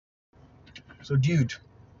So, dude,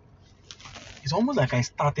 it's almost like I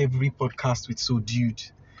start every podcast with "so, dude."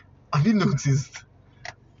 Have you noticed?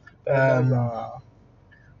 Okay,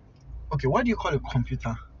 what do you call a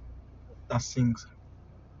computer that sings?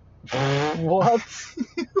 What? What?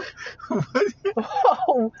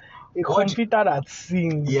 A computer that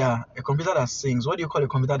sings. Yeah, a computer that sings. What do you call a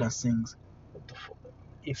computer that sings? What the fuck?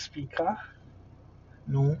 A speaker?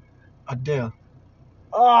 No, Adele.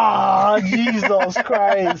 Ah, Jesus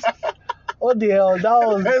Christ. What the hell? That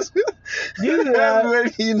was. That's This when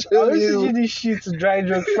he I introduced wish you you. did this shit to Dry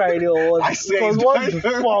Joke Friday or what? I said Because what the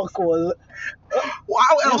Dry Joke. fuck was.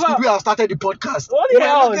 How else could we have started the podcast? What We the were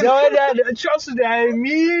hell? looking- Trust me, there are a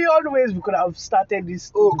million ways we could have started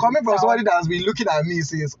this. Oh, coming from somebody that has been looking at me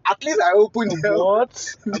since at least I opened the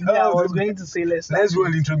What? Yeah, I was going to say let's roll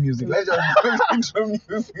intro music. Let's just roll intro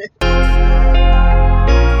music.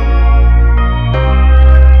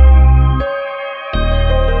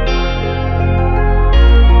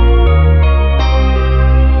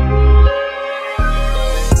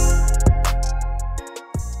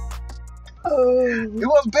 It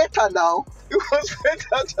was better now. It was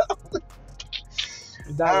better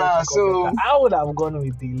now. So I would have gone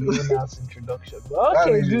with the Leonard's introduction. But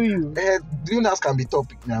okay, do you? Leonard's can be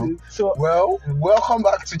topic now. So Well, welcome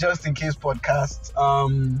back to Just In Case podcast.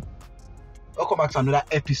 Welcome back to another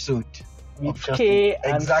episode with of Just Kay In-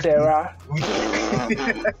 and exactly. Sarah.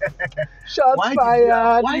 Shots Why did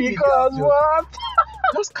fired why did because you- what?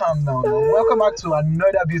 Just calm down. Now. Welcome back to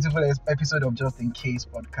another beautiful episode of Just In Case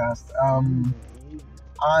podcast.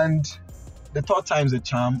 And the third time's a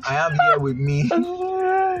charm. I am here with me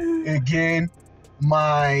again.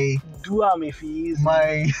 My Do am if he is.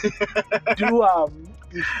 my Do am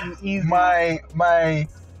if he is. my I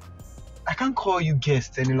can't call you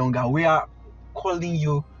guest any longer. We are calling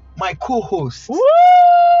you my co-host. Woo!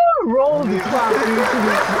 Roll the clap into this. And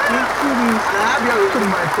I have here with me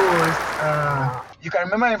my co-host. You can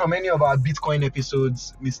remember him from any of our Bitcoin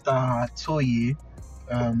episodes, Mr. Toye.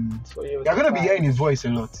 You're going to be hearing his voice a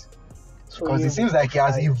lot because it seems like he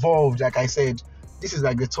has evolved. Like I said, this is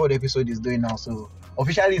like the third episode he's doing now. So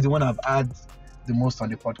officially, he's the one I've had the most on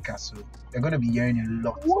the podcast. So you're going to be hearing a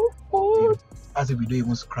lot. Woo! As if we don't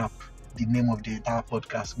even scrap the name of the entire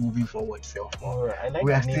podcast moving forward. So Alright, I like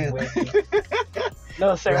we are the name still No,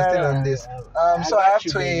 we are Sarah. still on this. So I have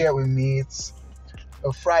Toye here with me. It's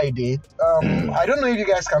a Friday. I don't know if you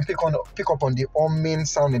guys can pick up on the humming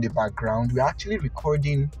sound in the background. We're actually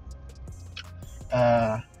recording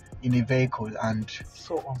in a vehicle and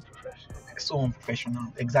So unprofessional.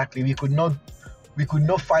 Exactly. We could not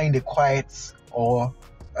find a quiet or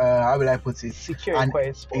how will I put it? Secure and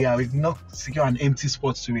quiet spot. Yeah, we could not secure an empty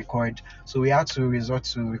spot to record. So we had to resort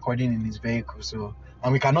to recording in his vehicle. So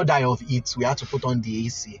and we cannot die of it. We had to put on the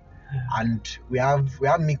AC. And we have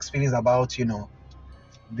mixed feelings about,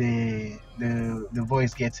 the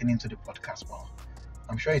voice getting into the podcast, but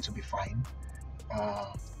I'm sure it will be fine.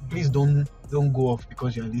 Please don't go off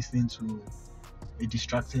because you're listening to a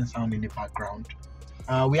distracting sound in the background.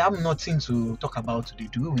 We have nothing to talk about today,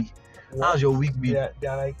 do we? How's your week been?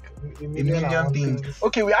 They're like a A million million things.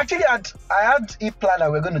 Okay, I had a plan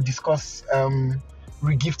that we're going to discuss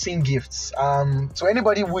regifting gifts. So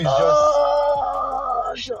anybody who is just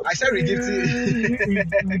I said regifting.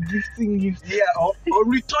 Regifting gifts. Yeah, or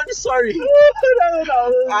return. Sorry.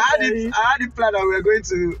 I had a plan that we're going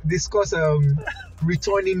to discuss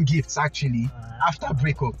returning gifts actually after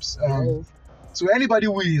breakups. So anybody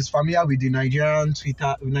who is familiar with the Nigerian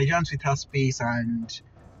Twitter space and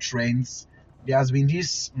trends, there has been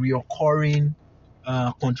this reoccurring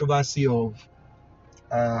controversy of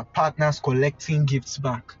partners collecting gifts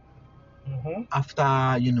back after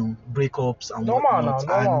breakups and whatnot.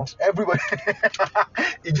 And everybody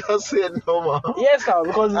he just said normal. Yes, sir,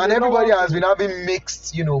 because And everybody has been having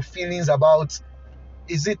mixed feelings about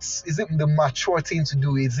is it the mature thing to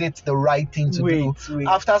do? Is it the right thing to do? Wait.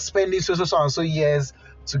 After spending so and so years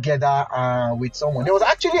together with someone. There was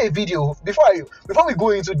actually a video before we go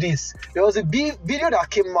into this. There was a video that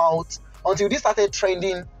came out until this started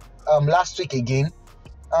trending last week again.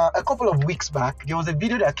 A couple of weeks back, there was a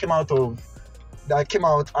video that came out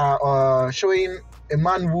showing a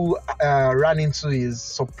man who ran into his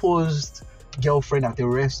supposed girlfriend at a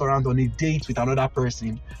restaurant on a date with another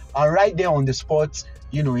person, and right there on the spot,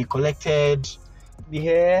 he collected the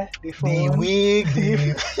hair, the phone, the wig,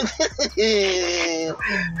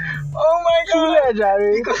 oh my god!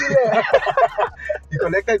 He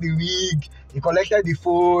collected the wig. He collected the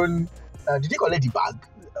phone. Did he collect the bag?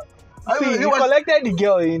 See, he collected the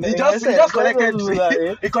girl in. He just collected.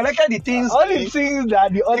 He collected the things. All the things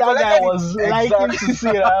that the other guy was liking to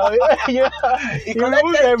see. He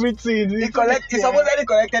collected everything. He supposedly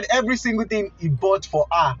collected every single thing he bought for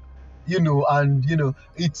her. And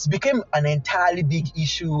it became an entirely big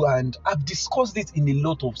issue, and I've discussed it in a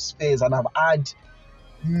lot of spheres, and I've had,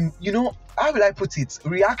 how will I put it,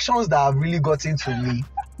 reactions that have really gotten to me.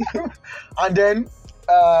 And then,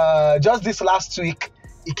 just this last week,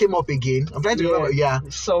 it came up again. I'm trying to remember. Yeah,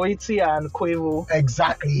 Saweetie and Quavo.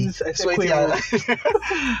 Exactly. Quavo.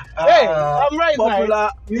 Hey, I'm right,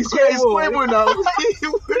 popular. It's Quavo now.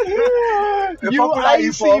 You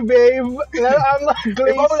icy babe. I'm not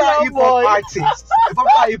going a popular hip hop artist. A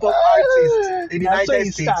popular hip hop artist in the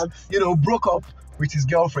United States. Broke up with his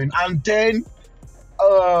girlfriend, and then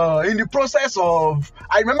in the process of,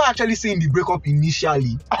 I remember actually seeing the breakup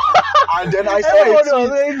initially. And then I saw it.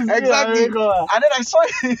 Exactly. And then I saw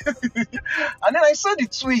it. And then I saw the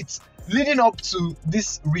tweet leading up to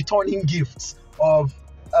this returning gifts of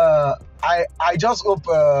I just hope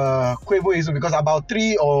Quavo is, because about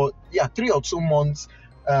 3 or 2 months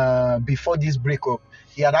before this breakup,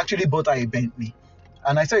 he had actually bought her a Bentley.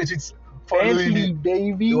 And I saw it tweet following Bentley,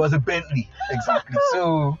 baby. It was a Bentley. Exactly.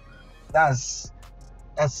 So that's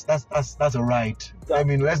a ride. I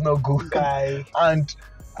mean, let's not go. Guy. And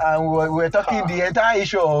we're talking the entire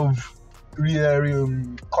issue of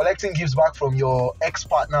collecting gifts back from your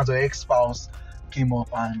ex-partners or ex-spouse came up,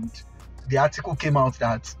 and the article came out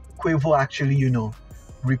that Quavo actually,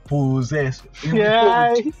 repossessed. He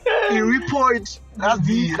repoed.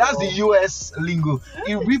 That's the US lingo.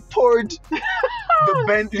 He repoed the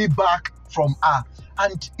Bentley back from her,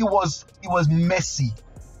 and it was messy.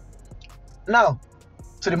 Now,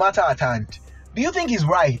 to the matter at hand, do you think it's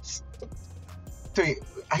right?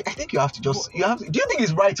 I think you have to. Do you think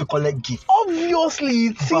it's right to collect gifts? Obviously,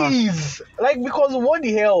 it is. Because what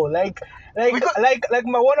the hell? Like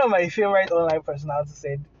one of my favorite online personalities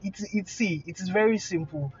said, it is very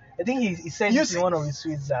simple. I think he said in one of his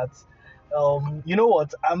tweets that, you know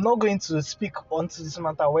what? I'm not going to speak onto this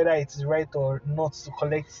matter whether it is right or not to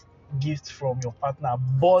collect gifts from your partner,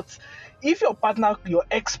 but if your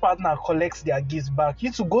ex-partner collects their gifts back,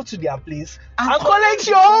 you to go to their place and collect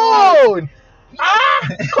your own.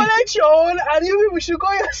 Collect your own, and you people should go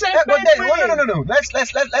your separate way. But then, no.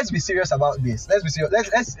 Let's be serious about this. Let's be serious.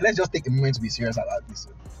 Let's just take a moment to be serious about this.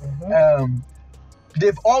 Mm-hmm.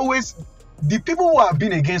 They've always, the people who have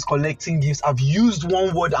been against collecting gifts have used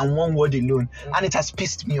one word and one word alone, and it has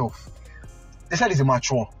pissed me off. They said it's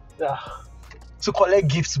immature to collect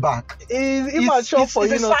gifts back. It's immature for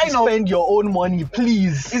you not to spend your own money,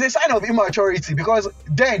 please. It's a sign of immaturity, because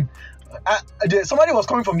then somebody was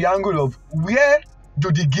coming from the angle of, where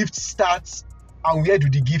do the gifts start and where do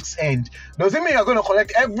the gifts end? Does it mean you're going to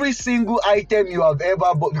collect every single item you have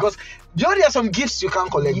ever bought? Because there are some gifts you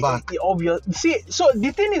can't collect back. Obvious. See, so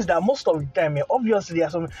the thing is that most of the time, obviously there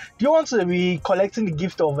are some. Do you want to be collecting the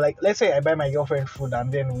gift of, let's say I buy my girlfriend food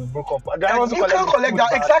and then we broke up? Do I want to you can't collect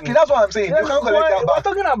that. Exactly, that's what I'm saying. You can't collect that back.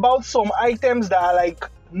 We're talking about some items that are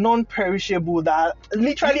non-perishable, that are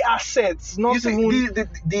literally assets, not even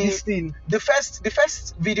this thing. The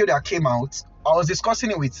first video that came out, I was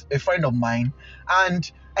discussing it with a friend of mine, and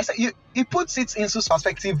I said it puts it into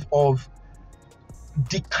perspective of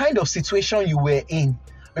the kind of situation you were in,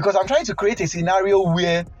 because I'm trying to create a scenario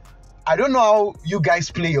where, I don't know how you guys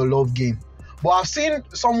play your love game, but I've seen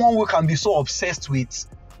someone who can be so obsessed with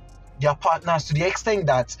their partners to the extent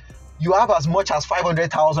that you have as much as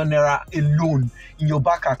 500,000 naira alone in your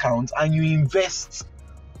bank account, and you invest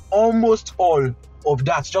almost all of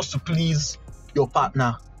that just to please your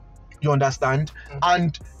partner. You understand? Mm-hmm.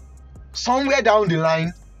 And somewhere down the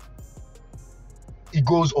line, it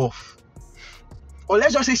goes off. Or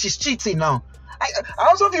let's just say she's cheating now. I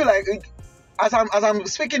also feel like, as I'm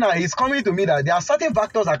speaking now, it's coming to me that there are certain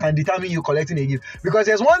factors that can determine you collecting a gift. Because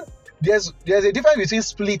there's a difference between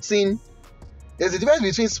splitting. There's a difference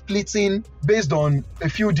between splitting based on a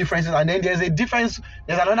few differences, and then there's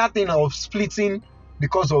another thing of splitting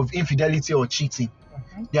because of infidelity or cheating.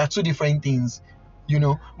 Mm-hmm. There are two different things,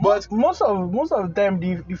 But most of the time,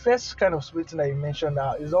 the first kind of splitting that you mentioned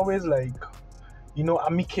is always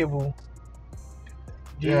amicable.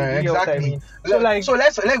 Yeah, exactly. I mean? So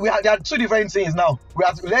there are two different things now.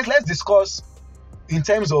 Let's discuss in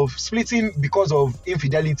terms of splitting because of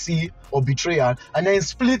infidelity or betrayal, and then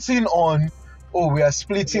splitting on, we are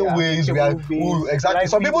splitting ways. Exactly.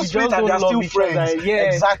 Some people split and they're still friends. Yeah.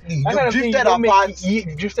 Exactly.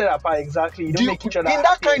 You drifted apart. Exactly. You don't make each other in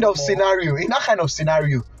that kind of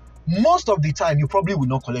scenario. most of the time you probably will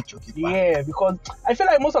not collect your gift back. Yeah, because I feel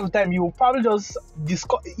like most of the time you will probably just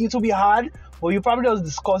discuss. It will be hard, but you probably just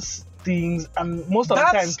discuss things, and most of the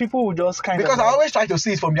time people will just kind because of. I always try to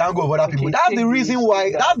see it from the angle of other people. That's the reason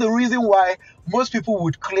why. That's the reason why most people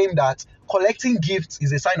would claim that collecting gifts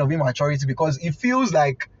is a sign of immaturity, because it feels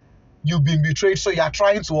like you've been betrayed, so you're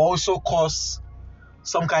trying to also cause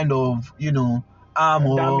some kind of, harm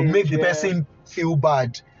or damage, make the person feel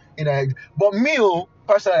bad. But me,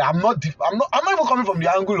 personally, I'm not even coming from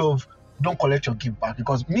the angle of don't collect your gift back,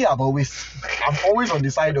 because me, I'm always on the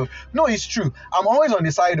side of, no, it's true. I'm always on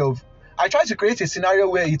the side of, I try to create a scenario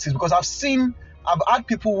where it is, because I've had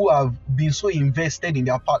people who have been so invested in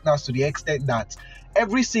their partners to the extent that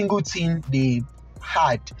every single thing they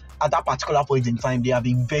had at that particular point in time, they have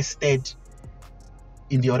invested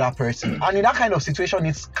in the other person. And in that kind of situation,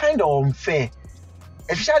 it's kind of unfair,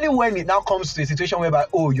 especially when it now comes to a situation whereby,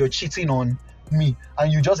 oh, you're cheating on me,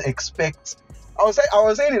 and you just expect. I was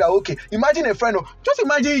saying that, okay, imagine a friend, just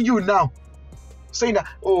imagine you now saying that,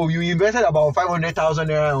 oh, you invested about 500,000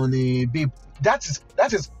 naira on a babe. That is,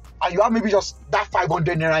 and you have maybe just that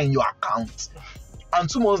 500 naira in your account, and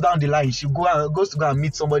 2 months down the line, she goes to go and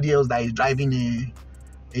meet somebody else that is driving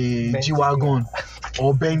a G-Wagon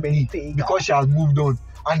or Bentley because she has moved on,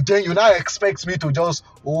 and then you now expect me to just,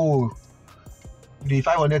 the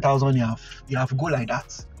 500,000 you have to go like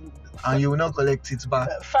that, and you will not collect it back.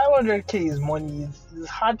 500k is money. It's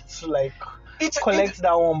hard to collect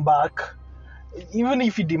that one back. Even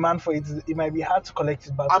if you demand for it, it might be hard to collect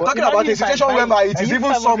it back. I'm talking about a situation whereby it is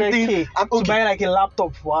even something. To buy like a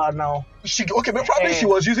laptop for her now. But probably she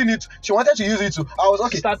was using it. She wanted to use it to. I was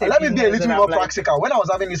okay. Let me be a little bit more practical. When I was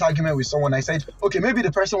having this argument with someone, I said, okay, maybe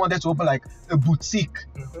the person wanted to open like a boutique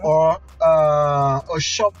or a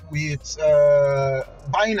shop with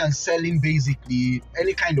buying and selling basically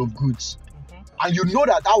any kind of goods, and you know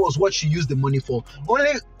that was what she used the money for.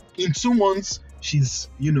 Only in 2 months, she's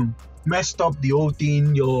messed up the whole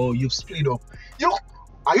thing. You've split up.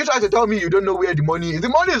 Are you trying to tell me you don't know where the money is? The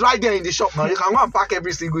money is right there in the shop now. You can go and pack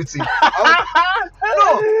every single thing.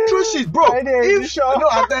 No, true shit, bro.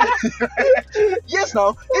 Yes,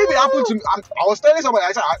 now if it happened to me, I was telling somebody,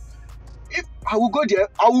 I said, if I will go there,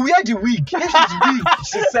 I will wear the wig. If it's wig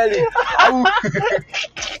she's selling, I will.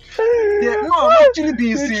 No, I'm actually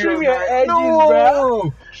being serious. Right?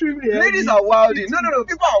 No. Ladies are wilding. No,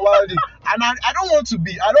 people are wilding, and I don't want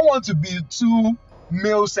to be too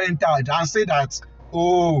male centered and say that,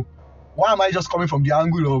 why am I just coming from the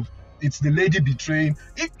angle of it's the lady betraying?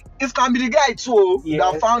 It can be the guy too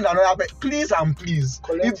that found another. Please and please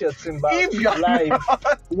collect your thing back. If you're alive,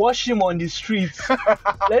 wash him on the street.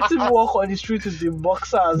 Let him walk on the street with the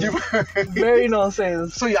boxers. Very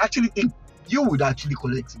nonsense. So you actually think you would actually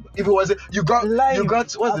collect it? If it was you got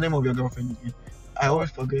what's the name of your girlfriend again? I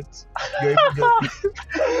always forget. Your Igbo girl.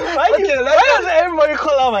 Why does everybody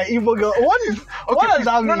call out my Igbo girl? What does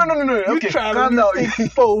that mean? No. Okay, calm down.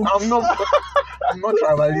 I'm not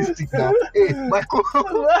tribalistic now. Hey, my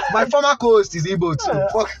former co-host is Igbo too.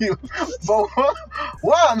 Fuck you. But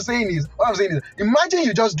what I'm saying is, imagine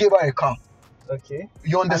you just gave her a car. Okay.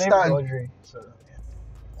 You understand? Her name is Audrey. So,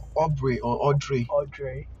 Aubrey or Audrey.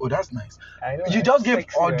 Audrey. Oh, that's nice. I know. You just gave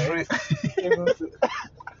Audrey. No.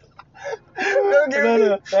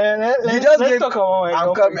 Let's talk about my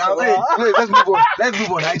girlfriend. Wait, let's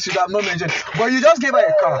move on. I should have not mentioned. But you just gave her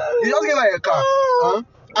a car.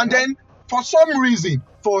 And then for some reason,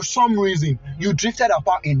 you drifted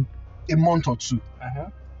apart in a month or two.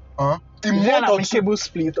 Is there an amicable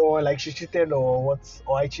split, or like she cheated or what?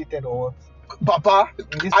 Or I cheated or what? Papa,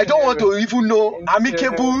 I don't want to even know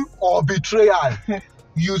amicable or betrayal.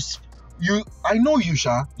 I know you,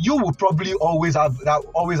 Sha. You will probably always have.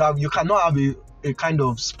 You cannot have a kind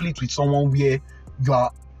of split with someone where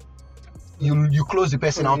you close the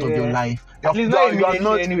person out of your life. You are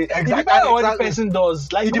not anyway. Exactly. It depends on what the person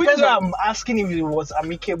does. Like, it depends. I'm asking if it was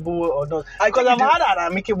amicable or not. Because I've had an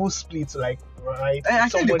amicable split, like, right? I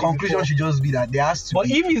think the conclusion should just be that there has to be. But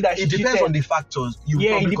if it's that it depends on the factors.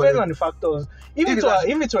 It depends on the factors. If it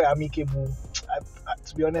were amicable,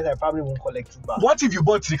 to be honest, I probably won't collect it back. What if you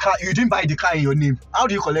bought the car, you didn't buy the car in your name? How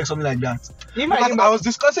do you collect something like that? I was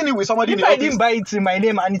discussing it with somebody. If I didn't buy it in my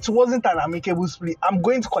name and it wasn't an amicable split, I'm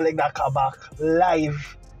going to collect that car back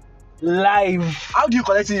live. How do you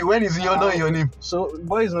collect it when it's not in your name? So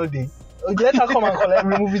boys know they. Let her come and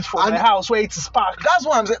remove it from my house where it is parked. That's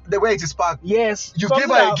what I'm saying. The way it is parked. Yes. You gave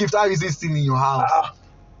her a gift. How is it still in your house?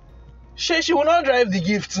 She will not drive the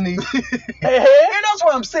gift, ni. That's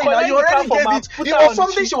what I'm saying. Now you already gave it. It was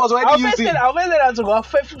something she was already using. I'll first tell her to go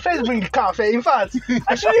first bring the car. In fact,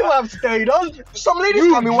 I shouldn't even have to tell you. Some ladies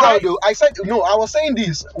can be wild though. I said no. I was saying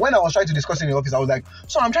this when I was trying to discuss in the office. I was like,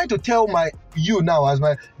 so I'm trying to tell you now as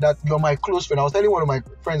that you're my close friend. I was telling one of my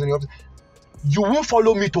friends in the office, you won't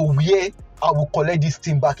follow me to where I will collect this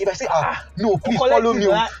thing back. If I say no, please follow me,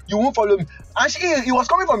 you won't follow me. And it was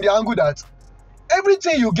coming from the angle that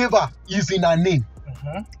everything you gave her is in her name.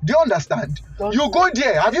 Do you understand? You go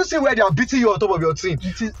there. Have you seen where they are beating you on top of your team?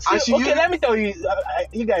 Let me tell you,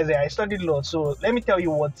 you guys. I studied law, so let me tell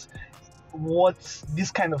you what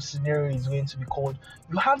this kind of scenario is going to be called.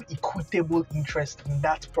 You have equitable interest in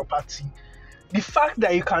that property. The fact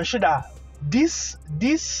that you can show that this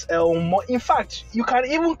in fact, you can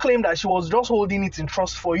even claim that she was just holding it in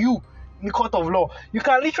trust for you in the court of law. You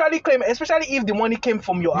can literally claim, especially if the money came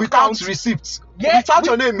from your account. Without receipts. Yes, without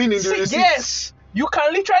your name meaning the receipts. Yes. You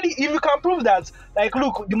can literally, if you can prove that, like,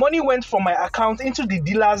 look, the money went from my account into the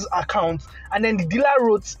dealer's account, and then the dealer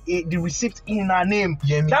wrote the receipt in her name.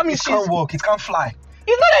 Yeah, that means it can't work. It can't fly.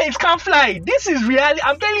 It's not that it can't fly. This is reality.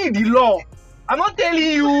 I'm telling you the law. I'm not telling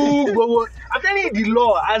you. I'm telling you the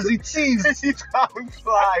law as it is. It can't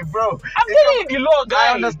fly, bro. I'm telling you the law,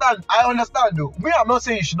 guys. I understand though. I'm not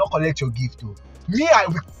saying you should not collect your gift though.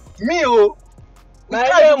 My name,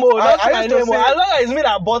 as long as it's me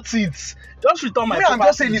that bought it. Just return my property. I'm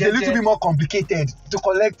just saying it's a little bit more complicated to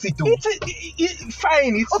collect it though. It's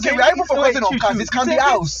fine. It's okay, we are even focusing on cars. It can be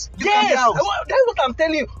house. Yes, that's what I'm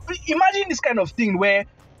telling you. Imagine this kind of thing where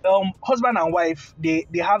husband and wife they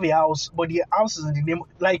have a house, but the house is in the name,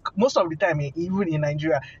 like most of the time, even in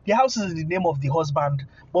Nigeria, the house is in the name of the husband.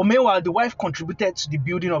 But meanwhile, the wife contributed to the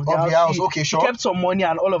building of the house. Okay, sure. She kept some money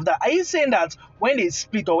and all of that. Are you saying that when they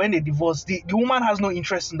split or when they divorce, the woman has no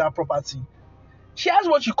interest in that property? She has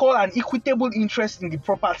what you call an equitable interest in the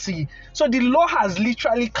property. So the law has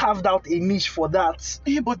literally carved out a niche for that.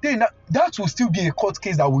 Yeah, but then that will still be a court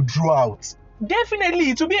case that will draw out.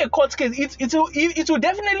 Definitely, it will be a court case. It will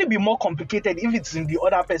definitely be more complicated if it's in the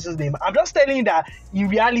other person's name. I'm just telling you that in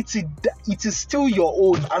reality, it is still your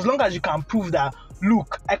own, as long as you can prove that,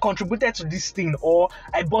 look, I contributed to this thing or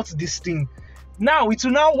I bought this thing. Now,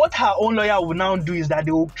 what her own lawyer will now do is that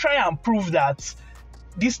they will try and prove that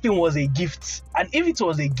this thing was a gift. And if it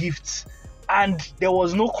was a gift and there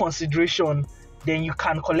was no consideration, then you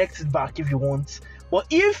can collect it back if you want. But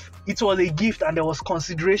if it was a gift and there was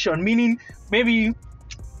consideration, meaning maybe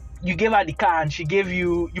you gave her the car and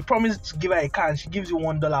you promised to give her a car and she gives you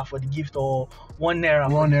 $1 for the gift or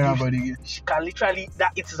 $1 for the gift. She can literally,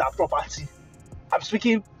 that it is her property. I'm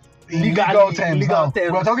speaking legal terms.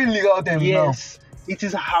 We're talking legal terms now. Yes. It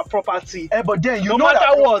is her property. But then no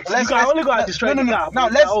matter what, you can only go and destroy the car. Now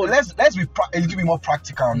let's be a little bit more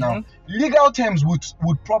practical now. Legal terms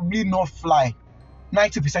would probably not fly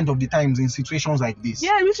 90% of the times in situations like this.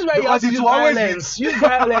 Yeah, which is why you have to use violence. Use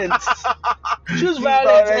violence. Choose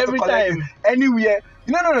violence every time. Anywhere.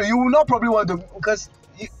 No. You will not probably want to, because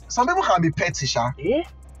some people can be petty, Sha. Yeah.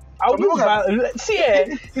 See,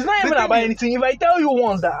 it's not even about anything. If I tell you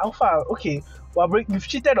once that, how far, okay, you've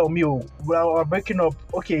cheated on me, we're breaking up,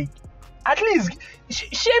 okay. At least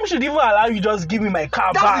shame should even allow you just give me my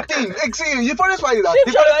car back. That's the thing. See, you funny why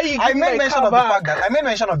that. I made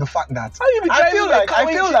mention of the fact that I feel like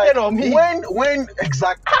when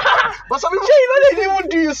exactly. But some people they even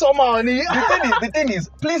do you somehow. The thing is,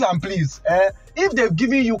 please, if they've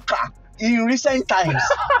given you car in recent times,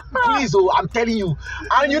 please, I'm telling you,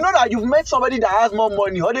 and you know that you've met somebody that has more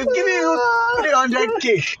money, or they've given you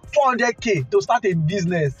 300k, 400k to start a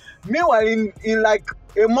business. Meanwhile, in like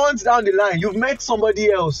a month down the line, you've met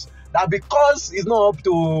somebody else that, because it's not up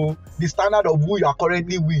to the standard of who you are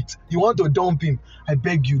currently with, you want to dump him. I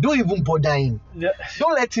beg you, don't even bother him. Yeah.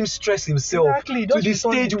 Don't let him stress himself to the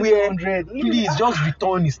stage where, please, just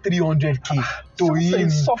return his 300k to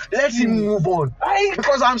him. Let him move on.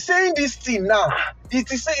 Because I'm saying this thing now.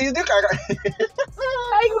 Because it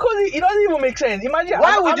doesn't even make sense. Imagine,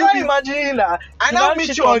 why would you imagining that I now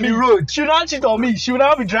meet you on the road? She will not cheat on me. She will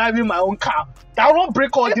now be driving my own car. I will not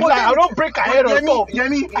break all the line. I will not break her head on top.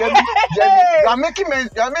 Yemi, you're making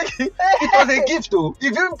it was a gift though.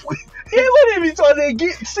 Even if it was a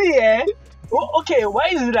gift, see, okay, why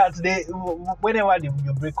is it that whenever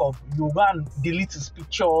you break up, you go and delete his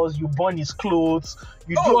pictures, you burn his clothes,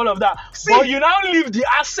 you do all of that, but you now leave the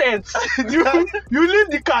assets. you leave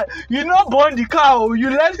the car, you not burn the car, you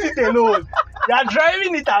left it alone. You're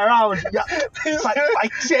driving it around. I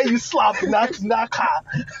tear you slap in that car.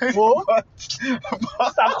 Whoa.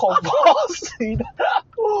 Start convulsing.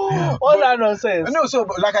 All that nonsense. No, so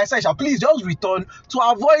like I said, please just return to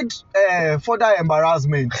avoid further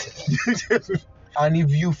embarrassment. And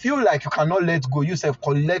if you feel like you cannot let go, you self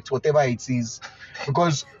collect whatever it is.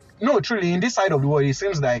 Because no, truly, in this side of the world, it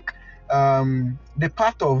seems like the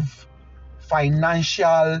part of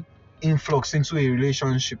financial influx into a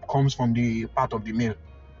relationship comes from the part of the male.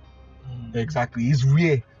 Exactly, it's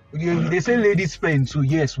rare. They say ladies spend, so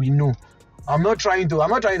yes, we know. I'm not trying to,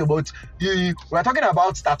 but we're talking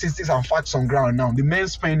about statistics and facts on ground now. The men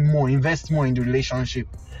spend more, invest more in the relationship,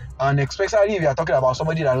 and especially if you're talking about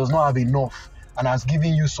somebody that does not have enough and has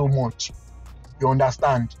given you so much. You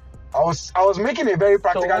understand? I was making a very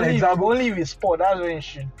practical example. Only if it's sport, that's when you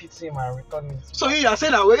should pity him and return it. So you are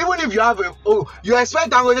saying that even if you have you expect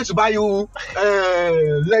Dangote to buy you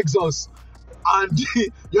Lexus, and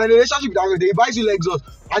you're in a relationship with Dangote, he buys you Lexus,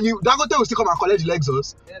 and Dangote will still come and collect the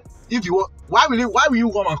Lexus. Yeah. If you want, why will you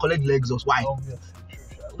come and collect the Lexus? Why? Obviously,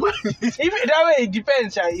 if that way it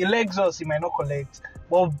depends. A Lexus he might not collect,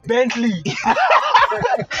 but Bentley.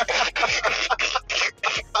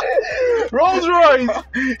 Rolls Royce, bro,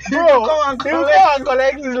 he will come and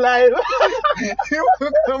collect his life. He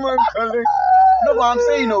will come and collect. No, but I'm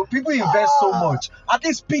saying, people invest so much. At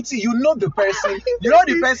least pity, you know the person. You know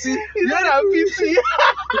the person. You know that pity.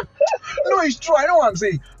 No, it's true. I know what I'm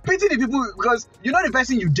saying. Pity the people because you know the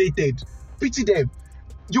person you dated. Pity them.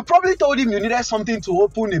 You probably told him you needed something to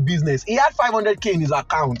open a business. He had 500k in his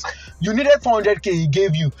account. You needed 400k, he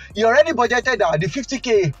gave you. He already budgeted the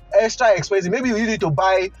 50k extra expensive. Maybe you needed to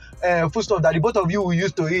buy food stuff that the both of you will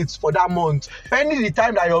use to eat for that month. Pending the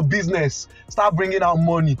time that your business start bringing out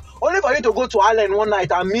money. Only for you to go to Allen one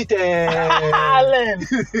night and meet Allen.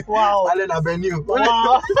 Wow. Allen Avenue.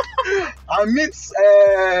 Wow. And meet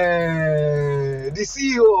the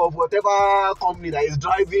CEO of whatever company that is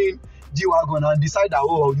driving G-Wagon and decide that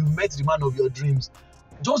you've met the man of your dreams.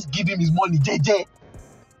 Just give him his money, JJ.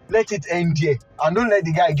 Let it end here. And don't let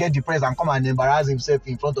the guy get depressed and come and embarrass himself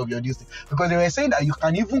in front of your district. Because they were saying that you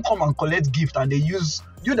can even come and collect gift and they use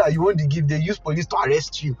you that you own the gift, they use police to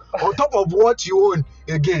arrest you. On top of what you own,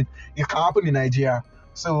 again, it can happen in Nigeria.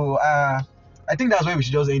 So I think that's why we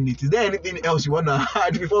should just end it. Is there anything else you want to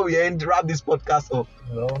add before we wrap this podcast up?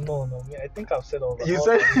 No. I think I've said all that. You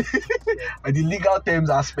said the legal terms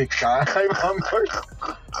aspect.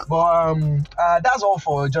 But that's all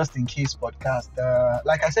for Just In Case podcast.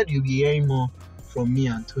 Like I said, you'll be hearing more from me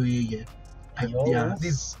and Toye. Yeah,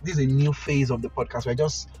 this is a new phase of the podcast. We're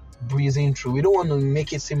just breezing through. We don't want to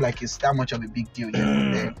make it seem like it's that much of a big deal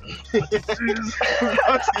yet.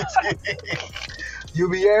 You'll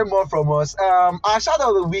be hearing more from us. Our shout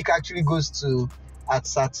out of the week actually goes to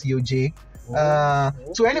 @SatioJ.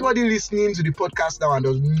 To anybody listening to the podcast now and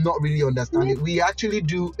does not really understand it, we actually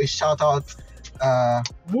do a shout out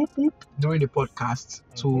during the podcast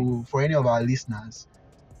for any of our listeners.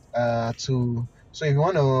 So if you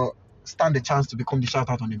want to stand the chance to become the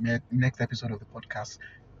shout out on the next episode of the podcast,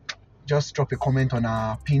 just drop a comment on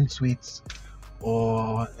our pinned tweets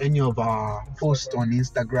or any of our posts on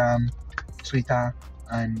Instagram, Twitter,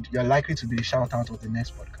 and you're likely to be the shout out of the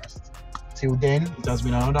next podcast. Till then, it has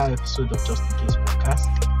been another episode of Just In Case podcast.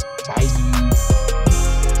 Bye.